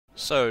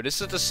So, this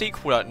is the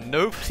sequel that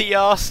nobody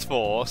asked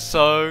for.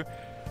 So,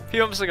 a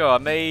few months ago I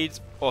made,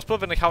 well, it's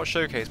both an account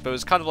showcase, but it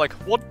was kind of like,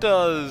 what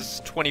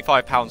does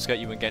 £25 get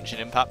you in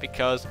Genshin Impact?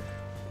 Because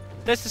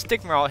there's this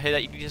stigma out here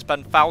that you need to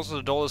spend thousands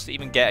of dollars to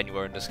even get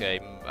anywhere in this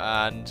game.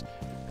 And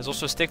there's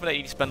also a stigma that you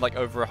need to spend like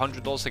over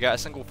 $100 to get a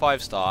single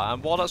 5-star.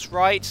 And while that's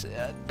right,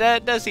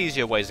 there's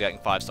easier ways of getting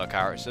 5-star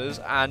characters.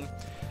 And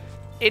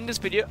in this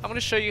video, I'm going to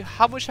show you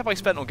how much have I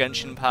spent on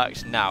Genshin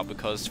Impact now,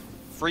 because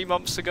 3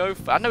 months ago,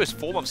 I know it's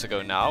 4 months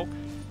ago now,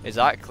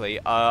 exactly,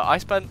 I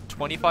spent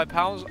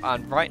 £25,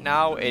 and right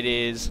now it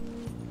is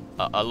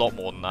a lot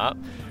more than that.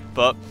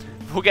 But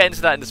we'll get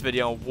into that in this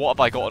video, and what have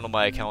I gotten on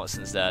my account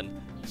since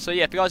then. So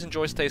yeah, if you guys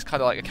enjoy today's kind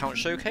of like account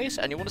showcase,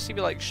 and you want to see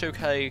me like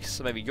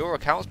showcase maybe your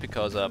accounts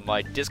because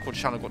my Discord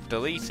channel got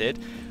deleted,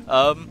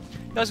 you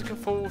guys can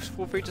feel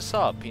free to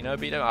sub, you know,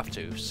 but you don't have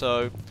to.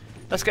 So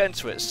let's get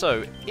into it.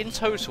 So in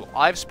total,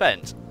 I've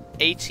spent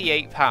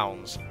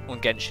 £88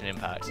 on Genshin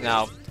Impact.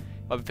 Now,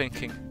 I'm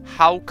thinking,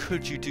 how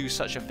could you do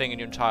such a thing in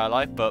your entire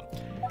life? But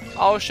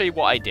I'll show you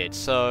what I did.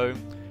 So,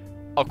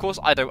 of course,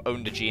 I don't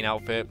own the Jean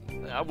outfit.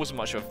 I wasn't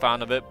much of a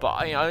fan of it, but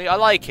I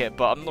like it.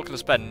 But I'm not going to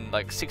spend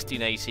like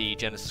 1680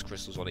 Genesis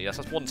crystals on it. Yes,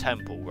 that's one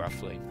temple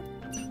roughly.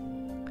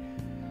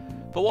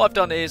 But what I've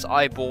done is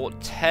I bought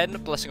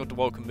 10 Blessing of the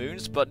Welcome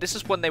Moons, but this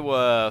is when they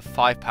were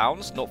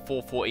 £5, not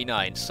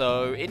 £4.49.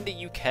 So in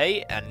the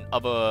UK and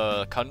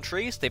other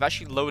countries, they've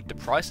actually lowered the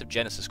price of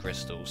Genesis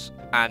crystals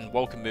and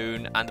Welcome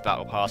Moon and the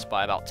Battle Pass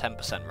by about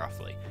 10%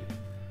 roughly.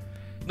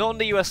 Not in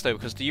the US though,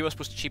 because the US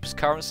was the cheapest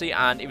currency,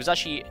 and it was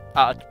actually,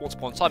 once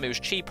upon a time, it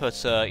was cheaper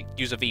to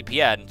use a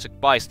VPN to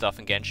buy stuff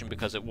in Genshin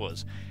because it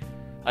was.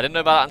 I didn't know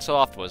about that until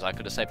afterwards. I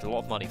could have saved a lot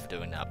of money for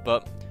doing that,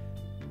 but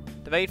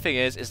the main thing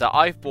is that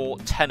I've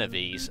bought 10 of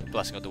these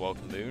Blessing of the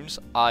Welcome Moons.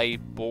 I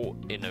bought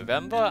in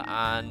November,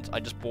 and I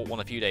just bought one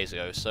a few days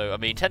ago. So, I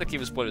mean, technically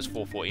the split is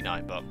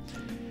 $4.49, but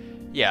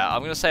yeah, I'm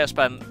going to say I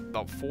spent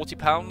about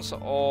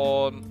 £40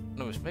 on,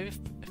 no, it's maybe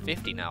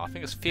 50 now. I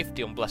think it's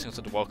 50 on Blessings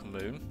of the Welcome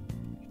Moon.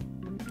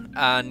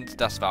 And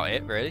that's about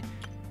it, really.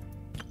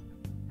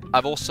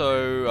 I've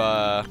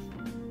also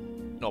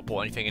not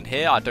bought anything in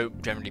here. I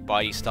don't generally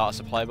buy these starter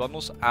supply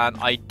bundles, and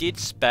I did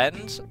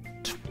spend,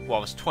 well,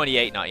 it was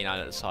 $28.99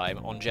 at the time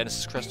on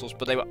Genesis crystals,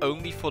 but they were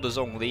only for the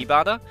Zhongli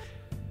banner,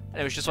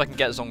 and it was just so I can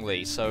get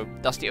Zhongli. So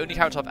that's the only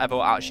character I've ever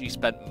actually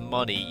spent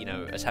money, you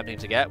know, attempting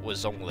to get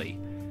was Zhongli.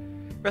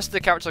 The rest of the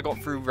characters I got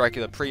through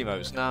regular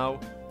primos. Now,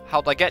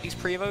 how did I get these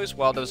primos?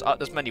 Well, there's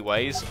many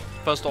ways.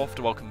 First off,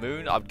 the Welcome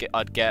Moon,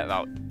 I'd get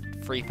about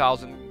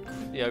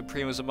 3,000, you know,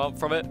 primos a month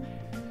from it.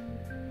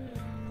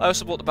 I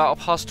also bought the Battle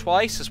Pass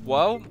twice as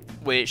well,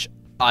 which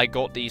I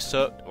got the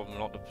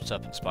not the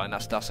Serpent Spine,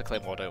 that's a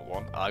claim I don't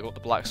want. I got the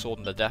Black Sword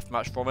and the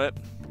Deathmatch from it.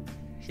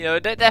 You know,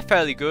 they're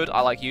fairly good,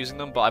 I like using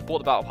them, but I bought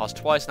the Battle Pass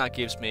twice, and that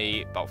gives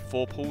me about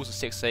 4 pools of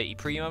 680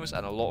 primos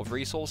and a lot of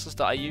resources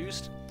that I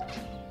used.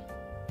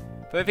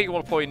 The only thing you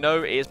want to probably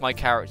know is my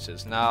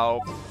characters.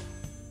 Now,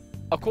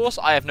 of course,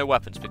 I have no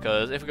weapons,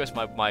 because if we go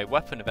to my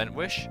weapon event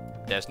wish,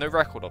 there's no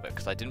record of it,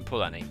 because I didn't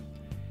pull any.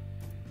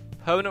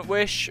 Permanent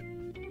wish,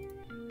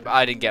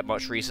 I didn't get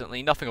much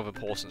recently, nothing of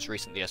importance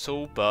recently at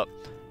all, but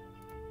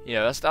you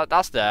know,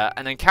 that's there.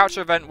 And then character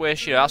event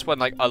wish, you know, that's when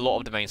like a lot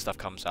of the main stuff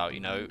comes out, you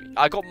know.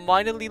 I got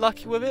minorly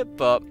lucky with it,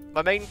 but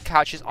my main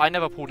catch is I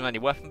never pulled in any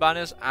weapon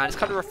banners, and it's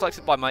kind of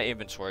reflected by my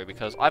inventory,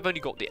 because I've only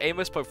got the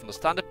Amos bow from the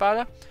standard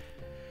banner.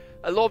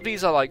 A lot of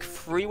these are like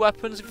free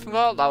weapons, if you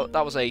remember.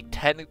 That was a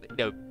 10, you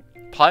know,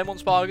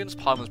 Paimon's bargains,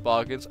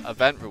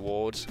 event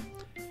rewards,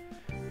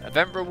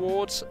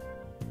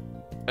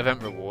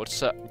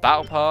 so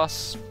Battle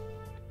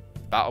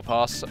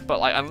Pass, but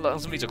like, and some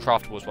of these are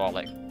craftable as well,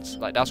 like that's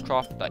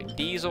like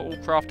these are all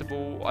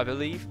craftable, I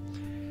believe.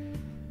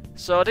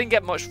 So I didn't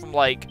get much from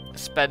like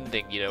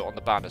spending, you know, on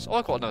the banners. Oh,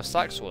 I got another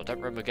sack sword, I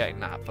don't remember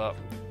getting that, but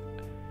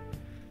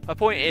my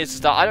point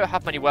is that I don't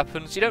have many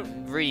weapons. You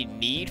don't really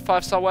need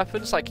 5-star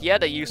weapons, like, yeah,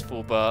 they're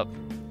useful, but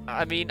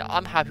I mean,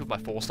 I'm happy with my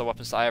 4-star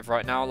weapons that I have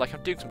right now. Like,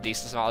 I'm doing some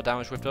decent amount of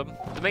damage with them.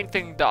 The main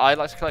thing that I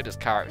like to collect is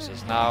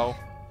characters. Now,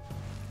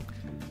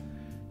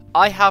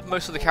 I have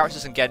most of the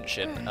characters in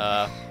Genshin.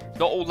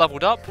 Not all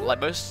leveled up. Like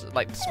most,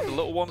 like some of the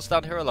little ones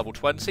down here are level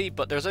 20.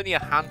 But there's only a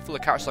handful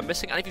of characters I'm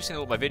missing. And if you've seen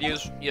all my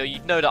videos, you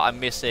know that I'm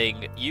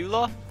missing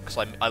Eula, because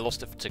I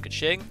lost it to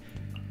Kaching.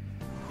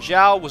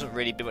 Zhao wasn't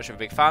really much of a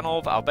big fan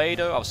of.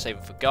 Albedo, I was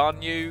saving for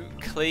Ganyu.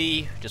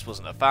 Klee, just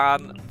wasn't a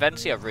fan.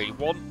 Venti, I really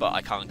want, but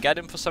I can't get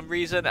him for some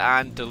reason.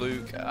 And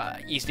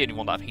Diluc, he's the only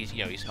one that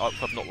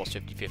I've not lost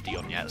 50-50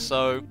 on yet.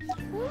 So,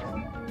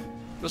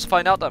 you also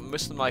find out that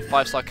most of my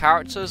 5-star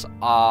characters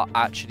are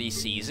actually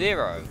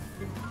C0.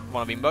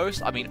 When I mean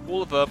most, I mean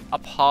all of them,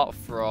 apart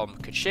from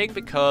Kaching,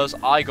 because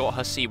I got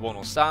her C1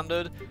 on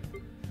standard.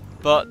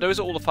 But those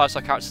are all the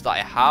 5-star characters that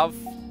I have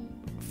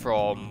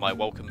from my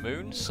Welcome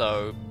Moon.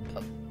 So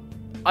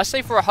I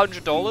say for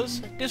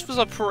 $100, this was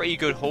a pretty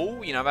good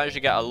haul. You know, I managed to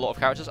get a lot of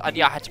characters, and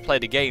yeah, I had to play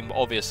the game,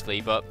 obviously,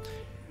 but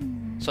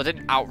so I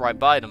didn't outright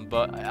buy them,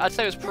 but I'd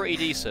say it was pretty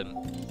decent.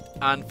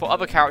 And for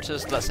other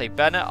characters, let's say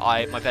Bennett,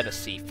 my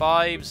Bennett's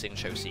C5,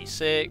 Xingqiu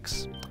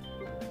C6,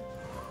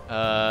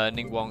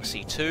 Ningguang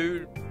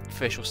C2,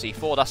 official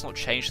C4, that's not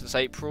changed since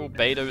April.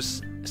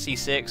 Beidou's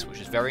C6,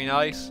 which is very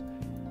nice.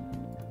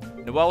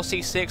 Noelle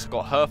C6, I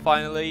got her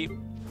finally.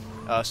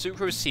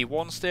 Sucrose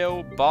C1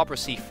 still. Barbara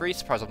C3,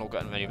 surprised I've not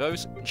gotten many of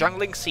those.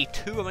 Jiangling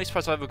C2, I'm only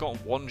surprised I've ever gotten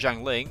one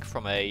Jiangling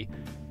from a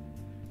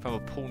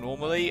pool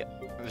normally.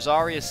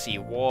 Rosaria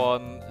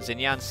C1,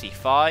 Xinyan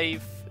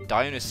C5,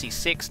 Diona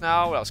C6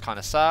 now, that was kind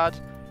of sad.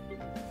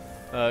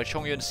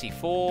 Chongyun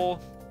C4,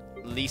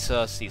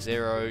 Lisa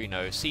C0, you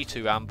know,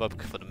 C2 Amber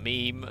for the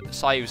meme.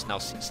 Sayu's now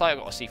Sayu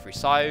got a C3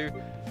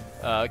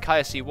 Sayu.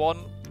 Kaya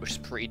C1, which is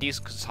pretty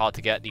decent because it's hard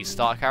to get these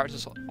starter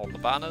characters on the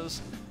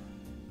banners.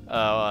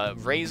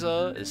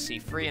 Razor is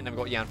C3, and then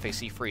we've got Yanfei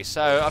C3.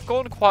 So I've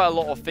gotten quite a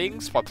lot of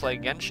things by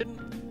playing Genshin,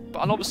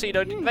 but obviously, you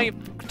know, the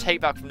main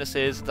take back from this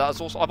is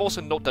that I've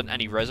also not done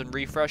any resin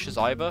refreshes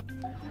either.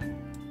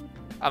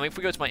 I mean, if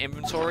we go to my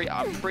inventory,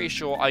 I'm pretty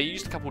sure I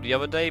used a couple the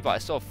other day, but I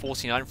still have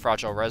 49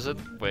 fragile resin,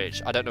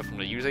 which I don't know if I'm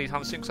going to use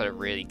anytime soon because I don't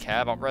really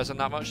care about resin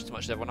that much, as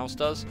much as everyone else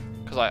does.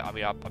 Because I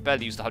mean, I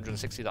barely use the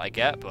 160 that I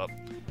get, but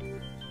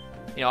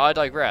you know, I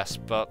digress.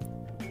 But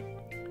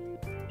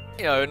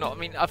you know, I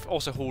mean, I've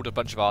also hauled a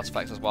bunch of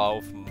artifacts as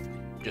well from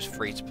just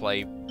free to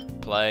play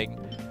playing.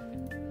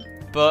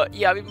 But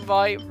yeah, I mean,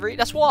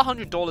 that's what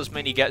 $100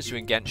 mainly gets you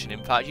in Genshin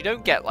Impact. You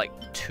don't get like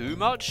too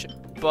much,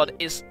 but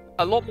it's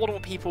a lot more than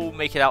what people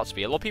make it out to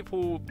be. A lot of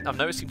people I've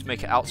noticed seem to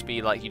make it out to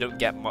be like you don't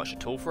get much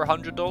at all for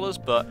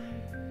 $100, but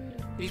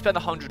if you spend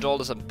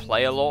 $100 and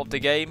play a lot of the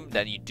game,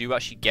 then you do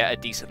actually get a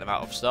decent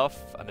amount of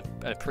stuff and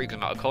a pretty good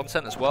amount of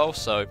content as well.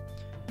 So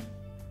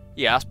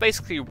yeah, that's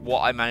basically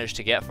what I managed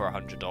to get for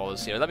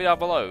 $100. You know, let me know down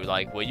below.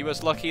 Like, were you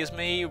as lucky as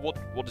me? What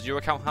does your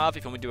account have?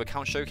 If you want me to do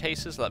account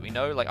showcases, let me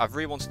know. Like, I've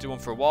really wanted to do one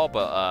for a while,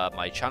 but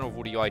my channel with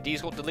all the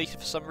UIDs got deleted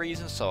for some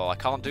reason, so I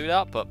can't do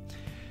that. But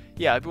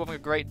yeah, I hope you're having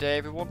a great day,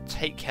 everyone.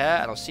 Take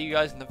care, and I'll see you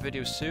guys in the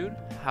video soon.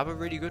 Have a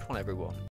really good one, everyone.